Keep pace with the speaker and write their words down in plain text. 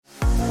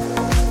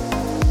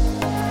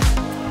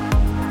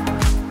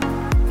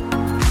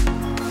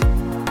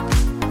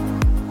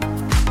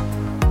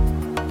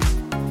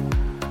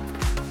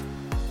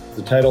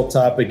title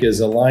topic is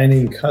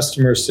aligning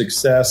customer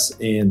success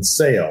and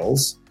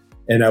sales.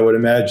 And I would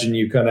imagine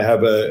you kind of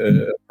have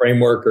a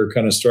framework or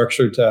kind of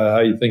structure to how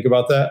you think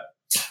about that.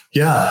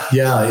 Yeah.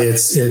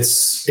 It's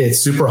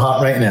super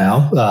hot right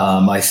now.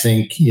 I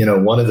think,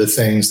 one of the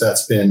things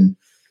that's been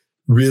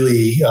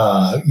really,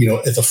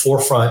 at the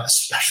forefront,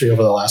 especially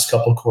over the last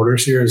couple of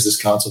quarters here, is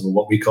this concept of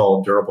what we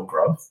call durable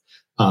growth.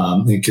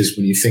 Because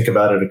when you think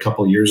about it a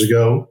couple of years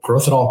ago,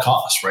 growth at all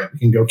costs, right? We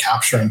can go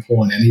capture and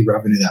pull in any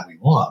revenue that we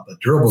want, but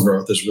durable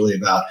growth is really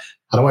about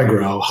how do I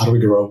grow? How do we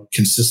grow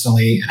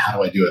consistently? And how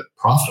do I do it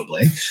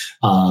profitably?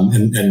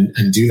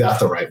 And do that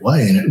the right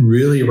way. And it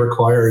really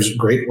requires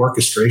great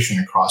orchestration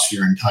across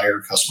your entire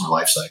customer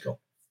lifecycle.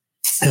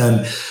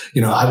 And,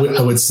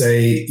 I would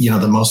say,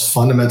 the most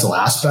fundamental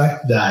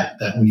aspect that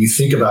when you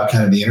think about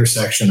kind of the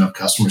intersection of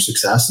customer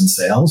success and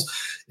sales,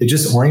 it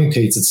just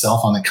orientates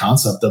itself on the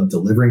concept of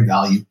delivering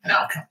value and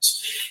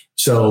outcomes.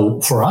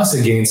 So for us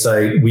at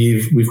Gainsight,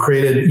 we've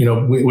created,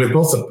 we have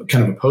both a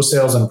kind of a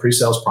post-sales and a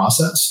pre-sales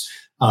process.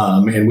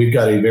 And we've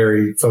got a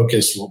very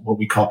focused, what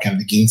we call kind of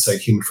the Gainsight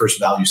human first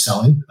value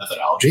selling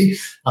methodology.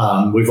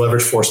 We've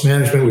leveraged force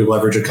management. We've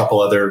leveraged a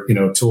couple other,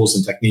 tools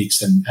and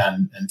techniques and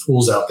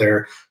tools out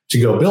there to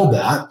go build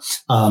that.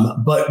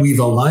 But we've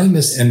aligned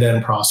this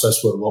end-to-end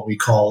process with what we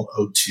call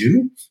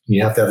O2.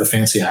 You have to have a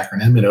fancy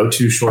acronym, and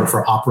O2 short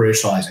for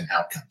operationalizing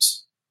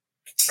outcomes.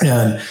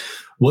 And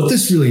what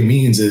this really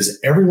means is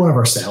every one of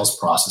our sales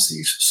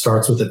processes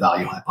starts with a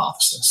value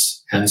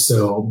hypothesis. And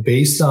so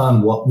based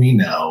on what we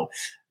know,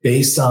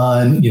 based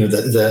on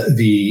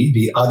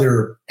the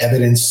other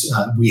evidence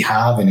we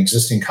have in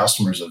existing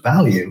customers of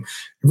value,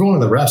 every one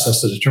of the reps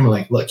has to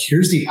determine, look,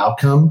 here's the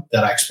outcome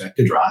that I expect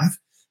to drive.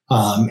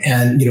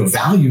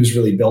 Value is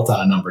really built on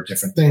a number of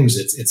different things.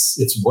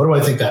 It's what do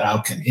I think that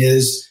outcome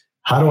is?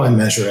 How do I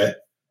measure it?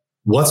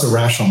 What's a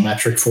rational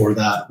metric for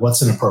that?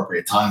 What's an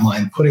appropriate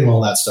timeline? Putting all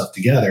that stuff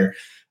together,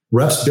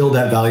 reps build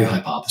that value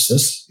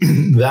hypothesis.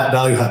 That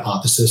value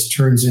hypothesis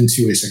turns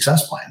into a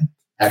success plan,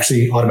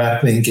 actually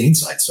automatically in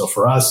Gainsight. So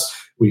for us,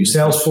 we use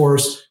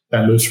Salesforce.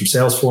 That moves from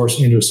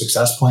Salesforce into a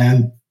success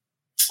plan.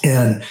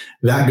 And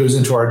that goes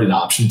into our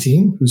adoption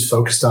team, who's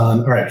focused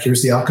on, all right,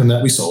 here's the outcome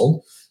that we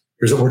sold.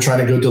 Here's what we're trying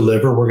to go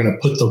deliver. We're going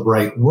to put the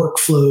right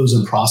workflows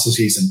and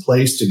processes in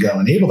place to go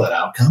enable that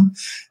outcome.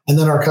 And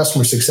then our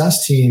customer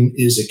success team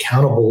is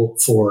accountable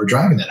for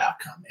driving that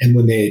outcome. And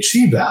when they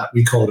achieve that,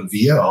 we call it a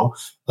VO,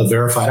 a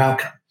verified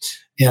outcome.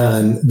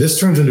 And this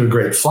turns into a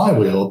great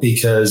flywheel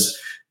because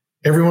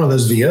every one of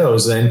those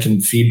VOs then can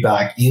feed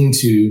back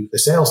into the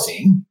sales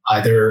team,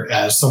 either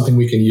as something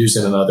we can use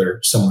in another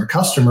similar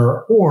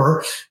customer,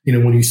 or,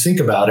 when you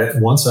think about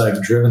it, once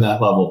I've driven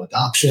that level of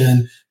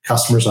adoption,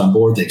 customers on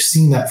board, they've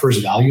seen that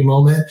first value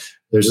moment.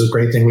 There's a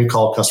great thing we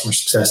call customer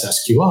success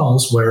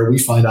SQLs, where we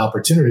find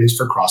opportunities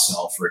for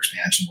cross-sell, for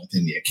expansion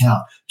within the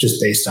account,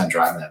 just based on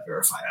driving that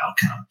verified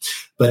outcome.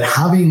 But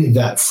having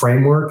that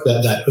framework,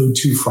 that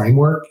O2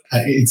 framework,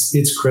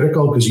 it's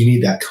critical because you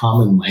need that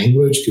common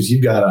language, because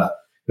you've got a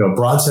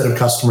broad set of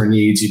customer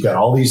needs. You've got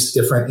all these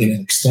different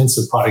and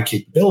extensive product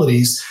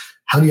capabilities.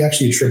 How do you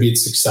actually attribute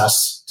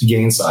success to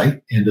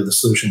Gainsight and to the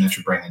solution that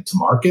you're bringing to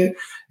market?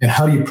 And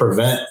how do you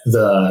prevent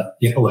a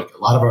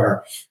lot of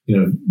our,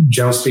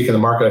 general speak in the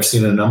market, I've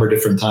seen it a number of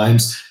different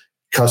times.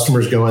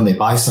 Customers go in, they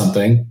buy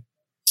something.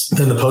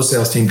 Then the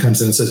post-sales team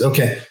comes in and says,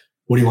 okay,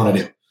 what do you want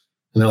to do?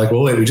 And they're like,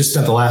 well, wait, we just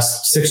spent the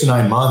last 6 to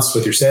 9 months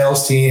with your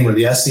sales team or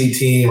the SC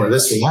team or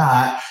this or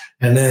that.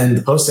 And then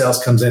the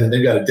post-sales comes in and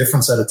they've got a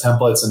different set of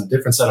templates and a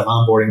different set of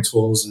onboarding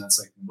tools. And it's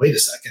like, wait a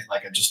second,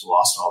 I just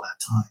lost all that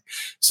time.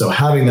 So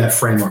having that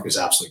framework is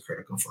absolutely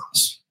critical for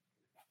us.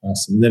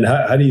 Awesome. And then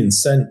how do you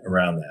incent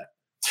around that?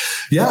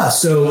 Yeah,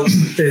 so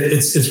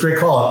it's a great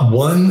call.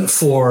 One,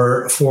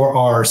 for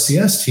our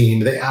CS team,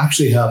 they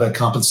actually have a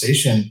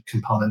compensation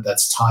component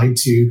that's tied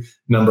to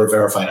number of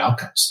verified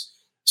outcomes.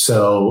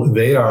 So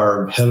they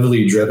are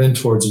heavily driven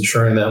towards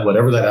ensuring that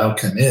whatever that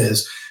outcome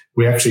is,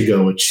 we actually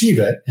go achieve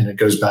it, and it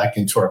goes back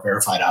into our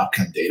verified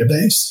outcome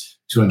database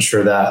to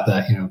ensure that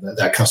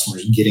customer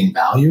is getting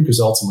value,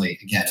 because ultimately,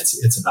 again,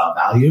 it's about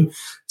value.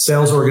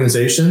 Sales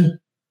organization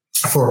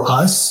for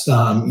us,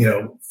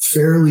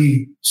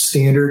 fairly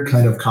standard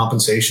kind of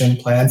compensation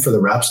plan for the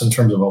reps in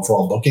terms of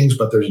overall bookings,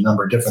 but there's a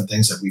number of different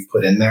things that we've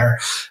put in there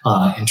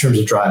in terms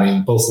of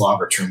driving both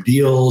longer term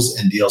deals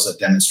and deals that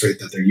demonstrate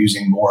that they're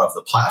using more of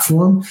the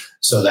platform,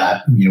 so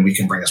that we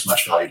can bring as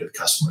much value to the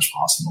customer as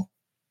possible.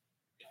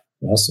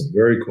 Awesome.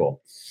 Very cool.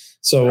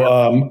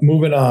 So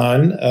moving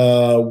on,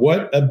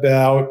 what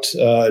about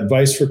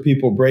advice for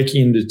people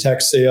breaking into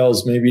tech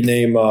sales? Maybe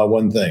name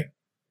one thing.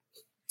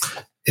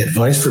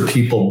 Advice for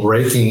people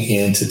breaking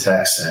into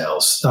tech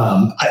sales.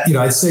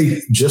 I'd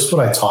say just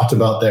what I talked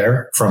about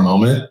there for a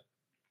moment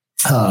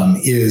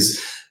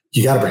is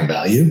you got to bring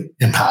value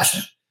and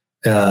passion.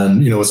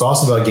 And, what's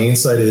awesome about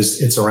Gainsight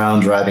is it's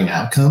around driving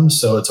outcomes.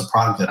 So it's a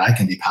product that I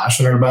can be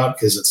passionate about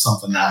because it's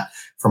something that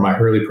from my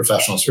early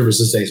professional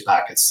services days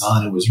back at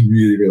Sun, it was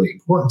really, really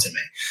important to me.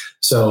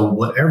 So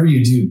whatever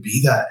you do, be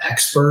that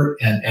expert.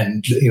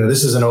 And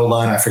this is an old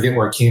line. I forget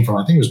where it came from.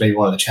 I think it was maybe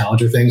one of the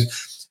Challenger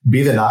things.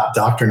 be the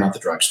doctor, not the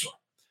drugstore,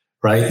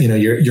 right?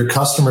 Your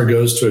customer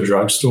goes to a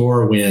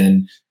drugstore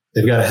when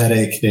they've got a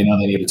headache, they know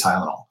they need a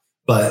Tylenol.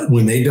 But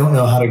when they don't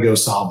know how to go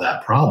solve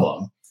that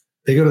problem,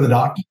 they go to the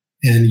doctor.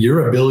 And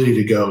your ability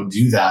to go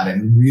do that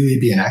and really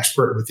be an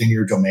expert within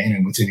your domain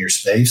and within your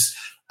space,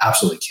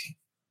 absolutely key.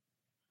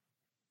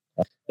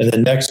 And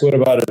then next, what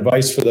about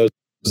advice for those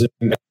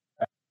in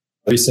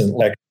recent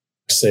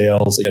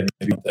sales?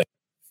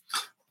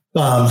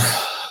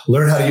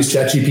 Learn how to use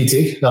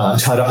ChatGPT.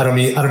 I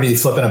don't mean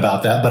flippant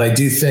about that, but I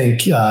do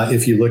think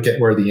if you look at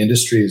where the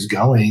industry is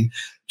going,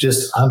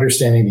 just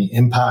understanding the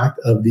impact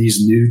of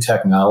these new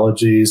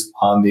technologies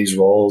on these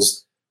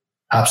roles,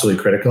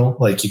 absolutely critical.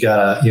 Like you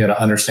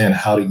gotta understand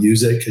how to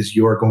use it because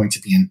you are going to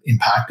be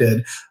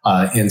impacted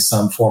in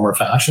some form or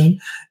fashion.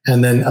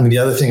 And then, the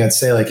other thing I'd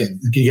say, like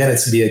again,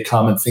 it's to be a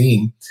common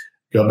theme.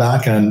 Go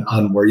back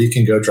on where you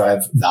can go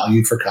drive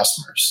value for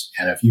customers,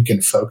 and if you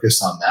can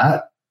focus on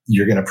that,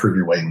 you're going to prove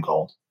your weight in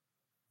gold.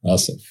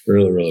 Awesome,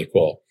 really, really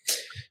cool.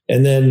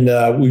 And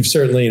then we've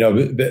certainly,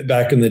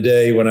 back in the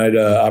day when I'd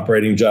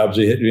operating jobs,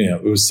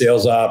 it was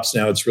sales ops.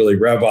 Now it's really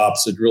rev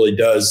ops. It really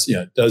does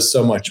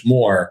so much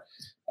more.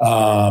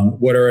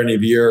 What are any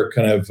of your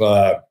kind of,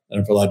 I don't know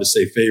if I'm allowed to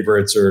say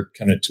favorites or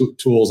kind of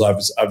tools?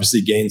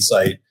 Obviously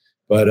Gainsight,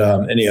 but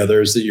any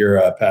others that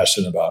you're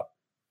passionate about?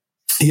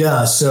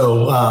 Yeah.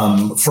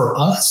 So for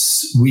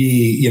us,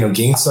 we,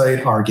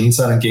 Gainsight, our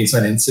Gainsight and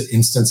Gainsight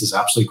instance is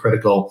absolutely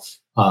critical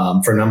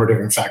for a number of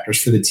different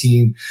factors for the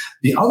team.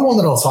 The other one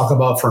that I'll talk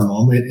about for a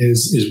moment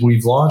is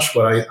we've launched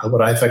what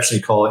I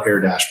affectionately call Air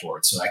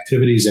Dashboard. So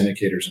activities,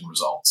 indicators, and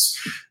results.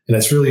 And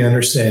that's really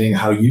understanding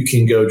how you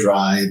can go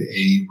drive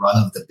a run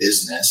of the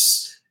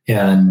business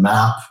and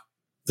map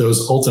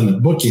those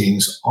ultimate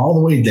bookings all the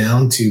way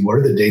down to what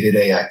are the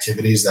day-to-day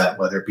activities that,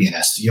 whether it be an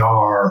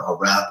SDR, a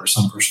rep, or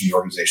some person in the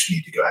organization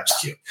need to go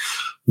execute.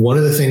 One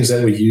of the things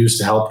that we use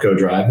to help go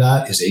drive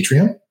that is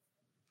Atrium.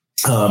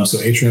 So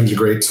Atrium is a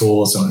great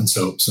tool.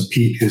 So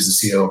Pete, who's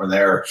the CEO over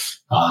there,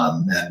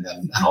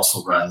 and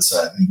also runs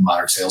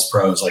Modern Sales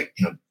Pros,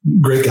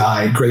 great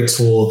guy, great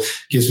tool,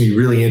 gives me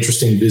really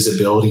interesting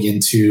visibility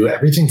into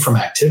everything from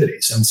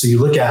activities. And so you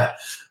look at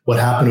what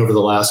happened over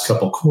the last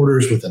couple of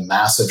quarters with a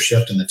massive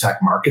shift in the tech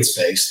market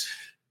space.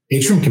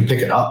 Atrium can pick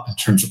it up in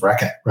terms of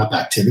rep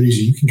activities.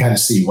 You can kind of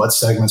see what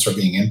segments are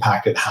being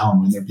impacted, how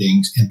and when they're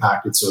being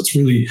impacted. So it's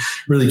really,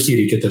 really key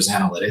to get those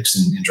analytics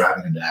and drive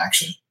it into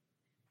action.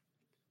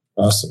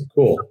 Awesome.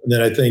 Cool. And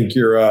then I think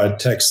your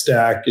tech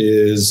stack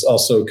is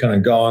also kind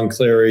of Gong,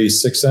 Clary,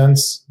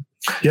 6sense.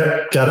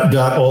 Yep.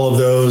 Got all of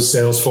those.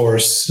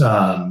 Salesforce,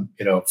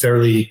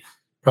 fairly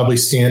probably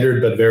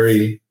standard, but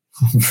very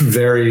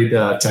varied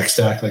tech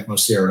stack like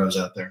most CROs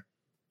out there.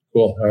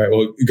 Cool. All right.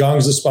 Well,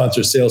 Gong's a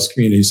sponsor, Sales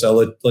Community. So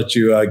I'll let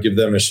you give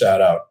them a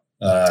shout out.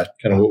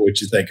 Kind of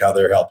what you think, how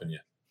they're helping you.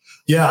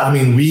 Yeah,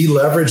 we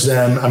leverage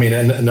them.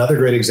 And another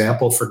great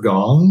example for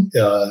Gong,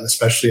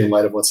 especially in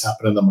light of what's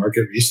happened in the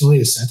market recently,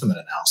 is sentiment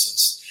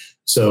analysis.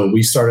 So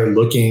we started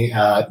looking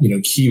at,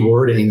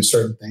 keywording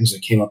certain things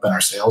that came up in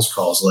our sales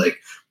calls, like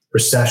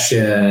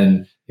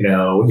recession,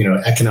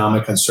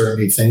 economic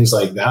uncertainty, things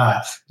like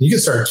that. You can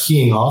start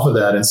keying off of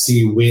that and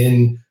see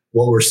when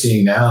what we're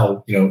seeing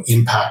now,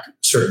 impact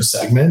certain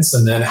segments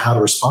and then how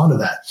to respond to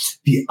that.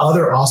 The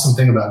other awesome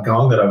thing about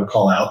Gong that I would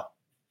call out,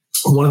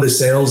 one of the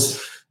sales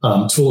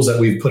tools that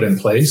we've put in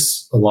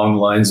place along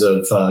the lines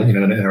of,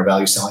 in our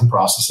value selling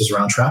processes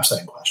around trap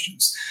setting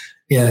questions.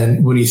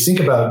 And when you think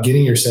about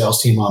getting your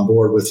sales team on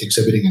board with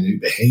exhibiting a new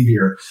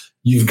behavior,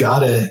 you've got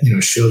to,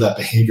 show that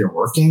behavior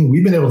working.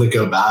 We've been able to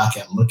go back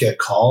and look at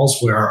calls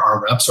where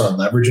our reps are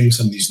leveraging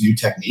some of these new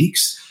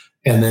techniques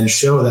and then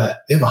show that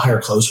they have a higher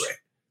close rate.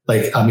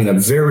 A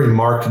very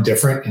marked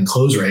different in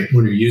close rate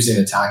when you're using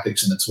the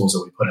tactics and the tools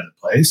that we put into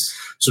place.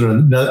 So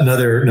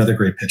another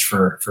great pitch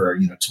for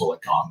a tool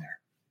like Gong there.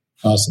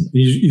 Awesome.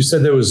 You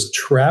said there was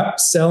trap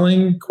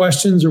selling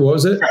questions, or what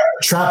was it?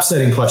 Trap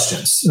setting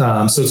questions.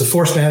 So it's a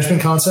force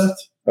management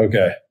concept.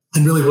 Okay.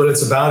 And really what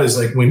it's about is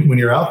like when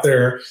you're out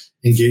there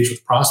engaged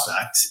with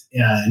prospect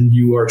and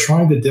you are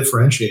trying to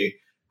differentiate,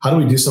 how do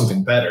we do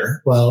something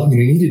better? Well, you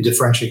need to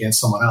differentiate against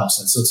someone else.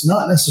 And so it's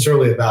not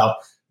necessarily about,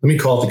 let me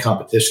call it the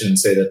competition and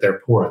say that they're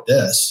poor at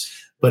this,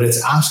 but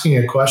it's asking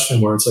a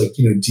question where it's like,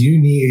 do you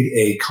need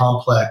a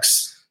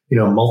complex,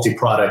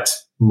 multi-product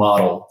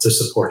model to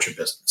support your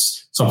business?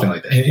 Something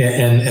like that.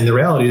 And the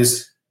reality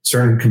is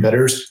certain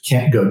competitors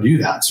can't go do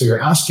that. So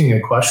you're asking a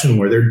question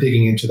where they're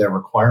digging into their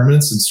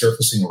requirements and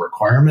surfacing a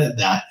requirement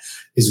that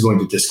is going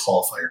to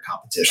disqualify your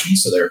competition.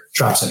 So they're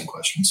trap setting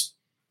questions.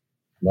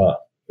 Wow.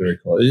 Very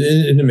cool.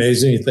 And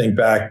amazing. You think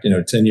back,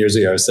 10 years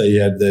ago, I say you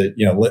had the,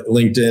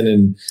 LinkedIn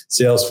and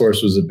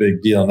Salesforce was a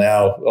big deal.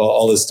 Now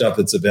all this stuff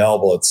that's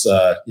available, it's,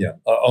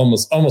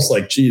 almost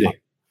like cheating.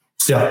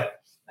 Yeah.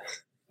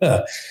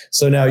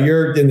 So now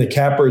you're in the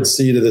catbird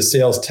seat of the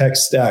sales tech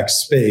stack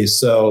space.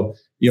 So,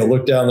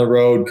 look down the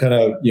road, kind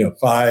of,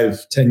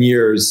 5-10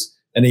 years,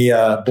 any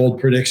bold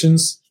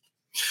predictions?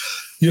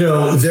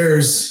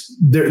 There's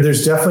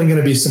definitely going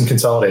to be some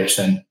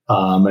consolidation,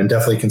 and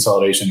definitely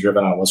consolidation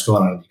driven on what's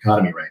going on in the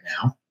economy right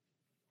now.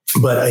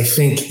 But I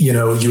think,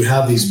 you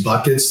have these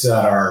buckets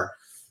that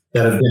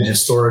have been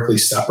historically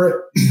separate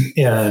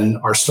and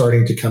are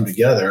starting to come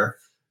together.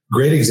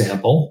 Great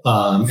example.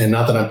 And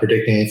not that I'm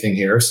predicting anything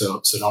here,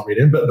 so don't read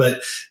in,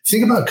 but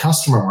think about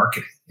customer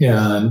marketing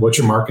and what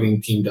your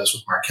marketing team does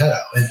with Marketo.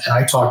 And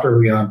I talked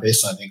early on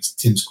based on, I think,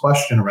 Tim's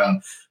question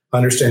around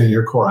understanding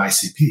your core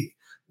ICP.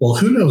 Well,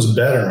 who knows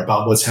better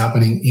about what's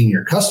happening in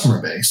your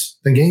customer base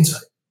than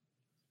Gainsight?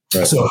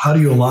 Right. So how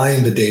do you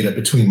align the data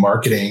between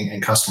marketing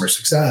and customer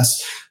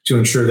success to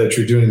ensure that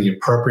you're doing the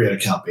appropriate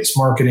account-based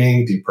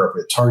marketing, the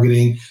appropriate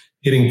targeting,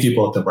 hitting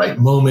people at the right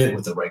moment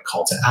with the right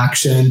call to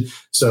action?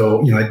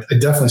 So, I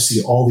definitely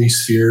see all these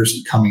spheres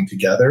coming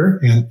together,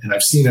 and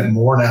I've seen it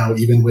more now,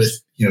 even with,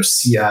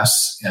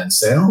 CS and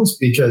sales,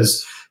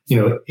 because,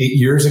 8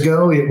 years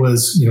ago, it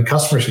was,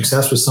 customer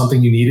success was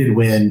something you needed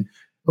when,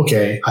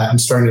 okay, I'm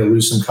starting to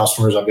lose some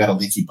customers. I've got a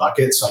leaky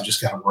bucket, so I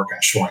just got to work on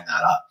shoring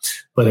that up.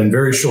 But in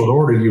very short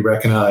order, you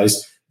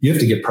recognize you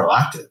have to get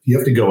proactive. You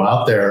have to go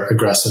out there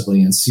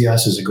aggressively, and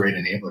CS is a great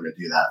enabler to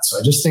do that. So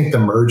I just think the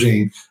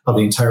merging of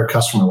the entire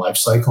customer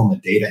lifecycle and the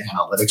data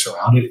analytics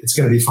around it, it's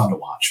going to be fun to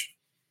watch.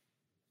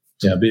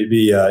 Yeah,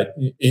 be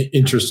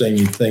interesting.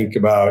 You think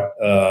about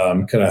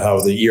kind of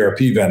how the ERP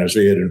vendors,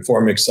 we had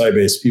Informix,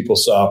 Sybase,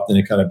 PeopleSoft, and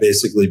it kind of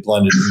basically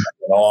blended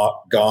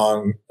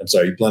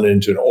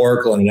into an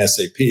Oracle and an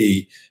SAP. But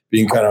you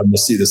can kind of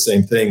almost see the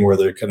same thing where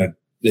they're kind of,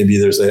 maybe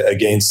there's a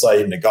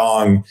Gainsight and a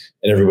Gong,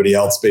 and everybody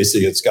else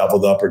basically gets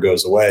gobbled up or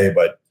goes away.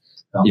 But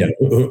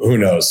who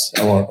knows?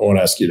 I won't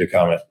ask you to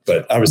comment.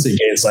 But obviously,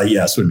 Gainsight,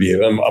 yes, would be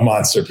a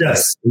monster.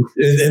 Yes,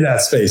 in that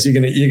space, you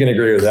can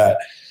agree with that.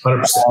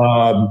 100%.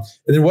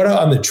 And then what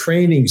on the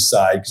training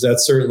side? Because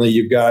that's certainly,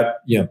 you've got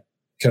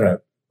kind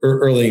of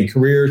early in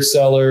career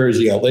sellers,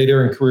 you got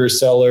later in career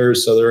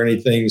sellers. So, are there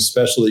anything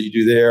special that you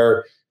do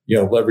there?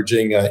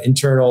 Leveraging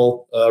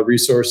internal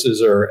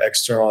resources or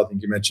external? I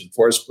think you mentioned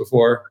Force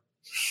before.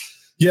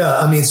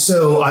 Yeah,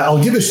 so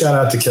I'll give a shout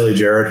out to Kelly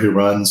Jarrett, who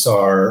runs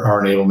our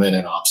enablement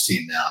and ops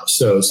team now.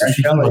 So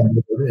she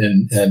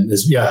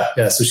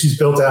so she's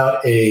built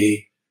out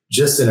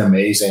just an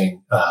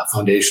amazing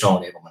foundational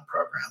enablement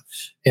program,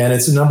 and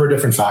it's a number of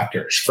different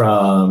factors.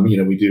 From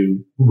we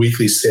do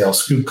weekly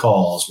sales scoop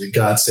calls, we've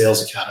got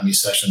sales academy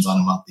sessions on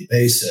a monthly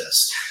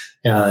basis,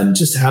 and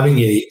just having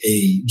a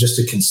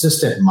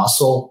consistent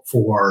muscle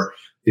for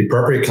the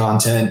appropriate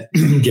content,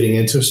 getting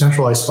into a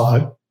centralized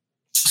spot.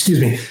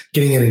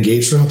 Getting it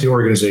engaged throughout the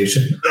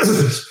organization.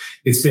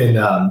 It's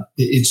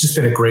just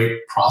been a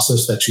great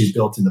process that she's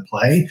built into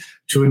play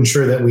to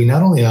ensure that we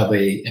not only have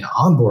an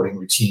onboarding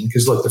routine,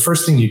 because look, the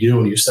first thing you do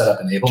when you set up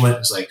enablement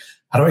is like,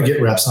 how do I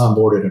get reps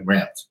onboarded and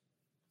ramped?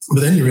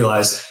 But then you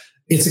realize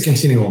it's a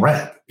continual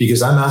ramp,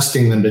 because I'm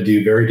asking them to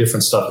do very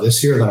different stuff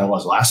this year than I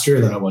was last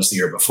year, than I was the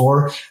year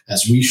before.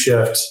 As we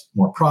shift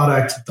more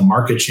product, the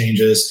market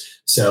changes.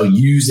 So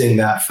using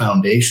that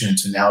foundation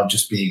to now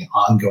just being an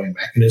ongoing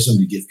mechanism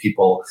to give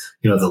people,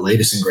 the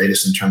latest and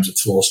greatest in terms of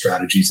tools,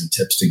 strategies, and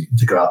tips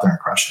to go out there and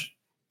crush it.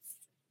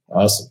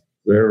 Awesome.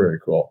 Very, very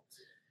cool.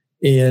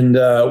 And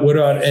what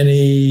about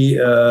any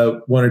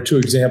one or two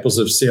examples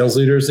of sales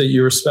leaders that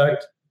you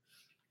respect?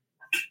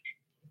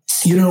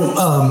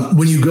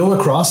 When you go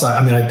across,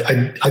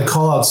 I'd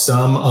call out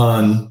some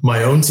on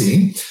my own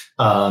team.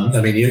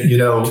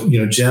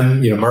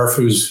 Jim, Murph,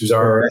 who's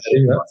our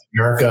North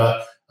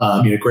America.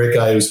 Great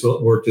guy who's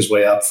worked his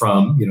way up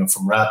from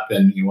rep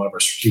and one of our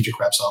strategic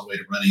reps all the way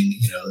to running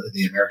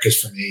the Americas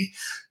for me.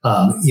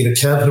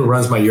 Kev, who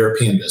runs my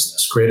European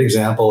business, great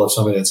example of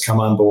somebody that's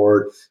come on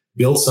board,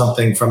 built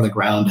something from the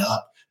ground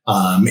up.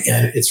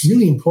 And it's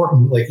really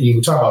important, like we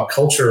talk about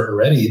culture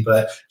already,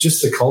 but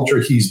just the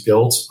culture he's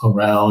built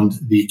around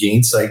the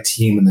Gainsight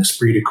team and the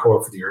esprit de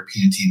corps for the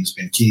European team has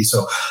been key.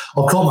 So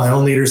I'll call my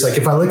own leaders. Like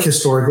if I look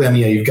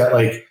historically, you've got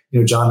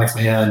John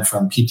McMahon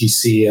from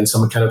PTC and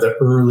some kind of the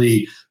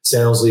early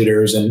sales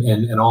leaders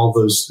and all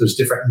those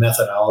different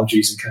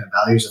methodologies and kind of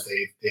values that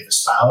they've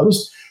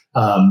espoused.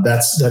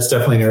 That's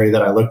definitely an area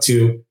that I look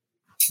to.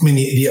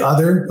 The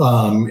other,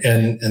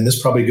 and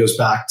this probably goes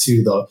back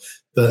to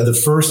the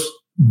first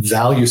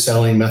value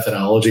selling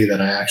methodology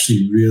that I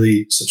actually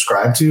really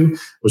subscribed to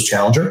was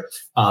Challenger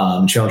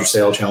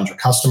sale, Challenger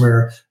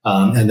customer.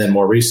 And then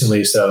more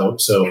recently, so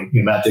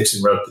Matt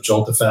Dixon wrote The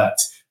Jolt Effect.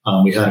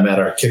 We had him at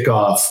our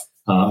kickoff.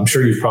 I'm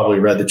sure you've probably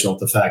read The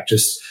Jolt Effect,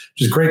 just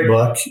great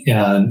book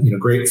and,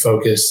 great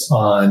focus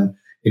on,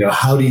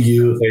 how do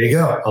you, there you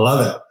go. I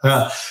love it.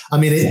 But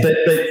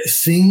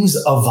things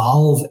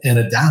evolve and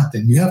adapt,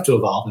 and you have to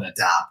evolve and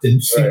adapt, and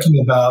thinking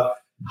about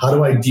how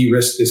do I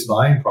de-risk this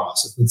buying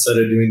process instead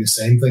of doing the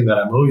same thing that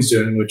I'm always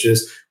doing, which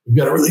is we've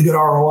got a really good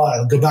ROI.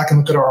 I'll go back and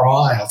look at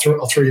ROI.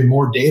 I'll throw you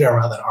more data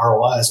around that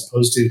ROI as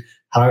opposed to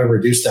how do I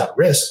reduce that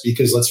risk?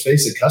 Because let's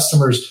face it,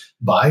 customers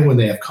buy when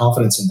they have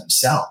confidence in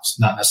themselves,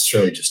 not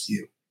necessarily just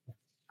you.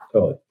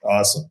 Totally.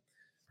 Awesome.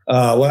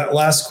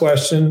 Last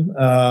question.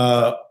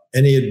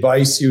 Any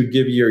advice you would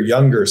give your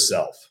younger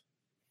self?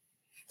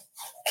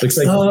 Looks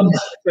like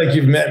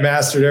you've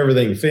mastered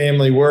everything,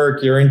 family,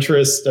 work, your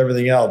interests,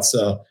 everything else.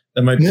 So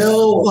That might be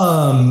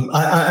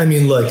I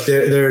mean, look,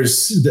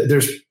 there's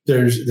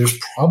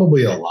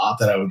probably a lot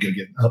that I would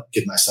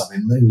give myself. I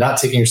mean, not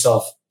taking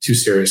yourself too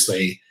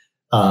seriously.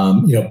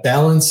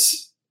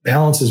 Balance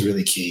is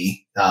really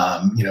key.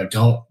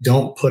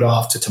 Don't put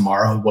off to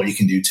tomorrow what you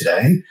can do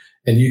today.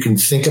 And you can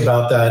think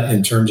about that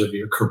in terms of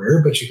your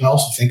career, but you can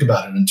also think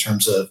about it in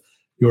terms of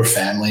your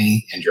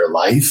family and your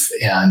life.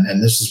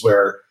 And this is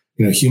where,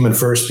 human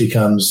first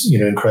becomes,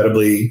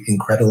 incredibly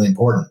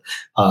important.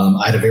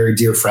 I had a very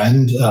dear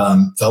friend,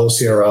 fellow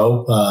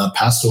CRO,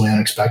 passed away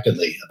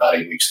unexpectedly about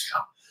 8 weeks ago.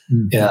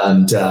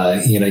 And,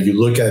 you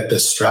look at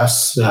the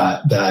stress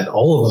that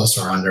all of us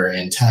are under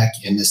in tech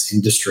in this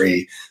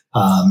industry.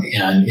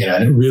 And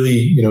it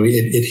really,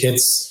 it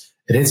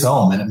hits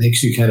home, and it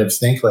makes you kind of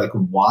think like,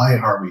 why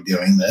are we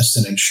doing this?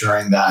 And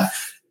ensuring that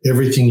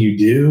everything you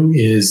do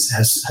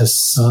has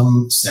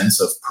some sense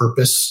of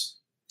purpose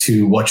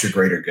to what your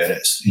greater good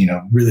is.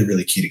 Really,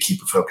 really key to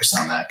keep a focus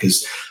on that,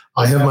 because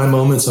I have my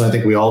moments, and I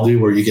think we all do,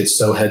 where you get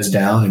so heads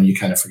down and you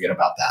kind of forget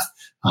about that.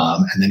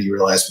 And then you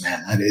realize,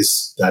 man, that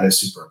is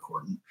super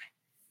important.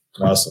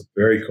 Awesome.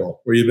 Very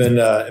cool. Well, you've been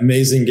an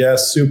amazing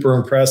guest, super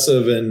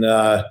impressive. And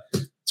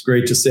it's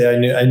great to say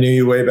I knew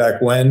you way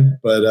back when,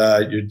 but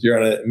you're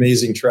on an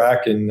amazing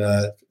track, and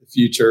the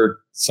future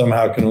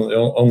somehow can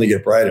only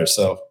get brighter.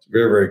 So it's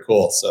very, very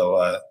cool.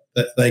 So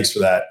thanks for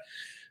that.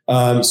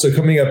 So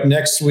coming up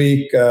next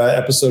week,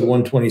 episode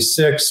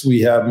 126,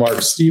 we have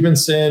Mark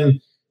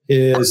Stevenson.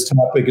 His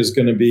topic is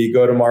going to be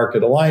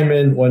go-to-market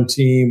alignment, one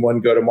team,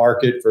 one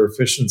go-to-market for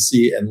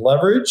efficiency and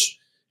leverage.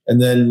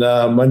 And then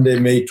Monday,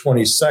 May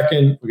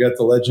 22nd, we got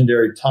the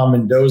legendary Tom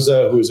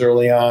Mendoza, who was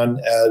early on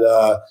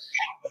at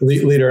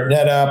leader at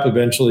NetApp,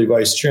 eventually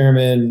vice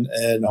chairman,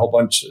 and a whole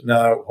bunch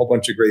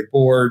of great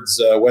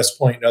boards. West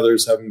Point and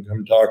others have him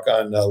come talk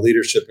on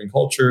leadership and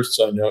culture.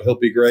 So I know he'll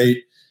be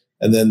great.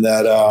 And then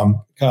that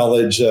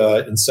college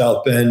in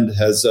South Bend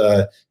has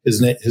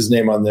his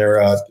name on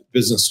their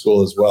business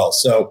school as well.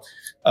 So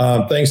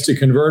thanks to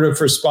Convertive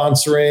for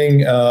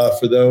sponsoring.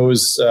 For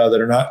those that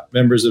are not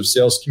members of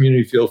Sales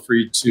Community, feel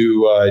free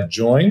to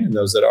join. And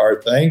those that are,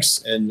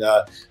 thanks. And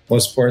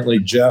most importantly,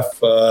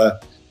 Jeff,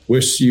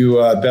 wish you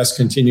best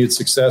continued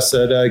success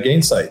at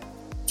Gainsight.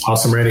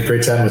 Awesome, Randy.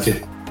 Great chatting with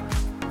you.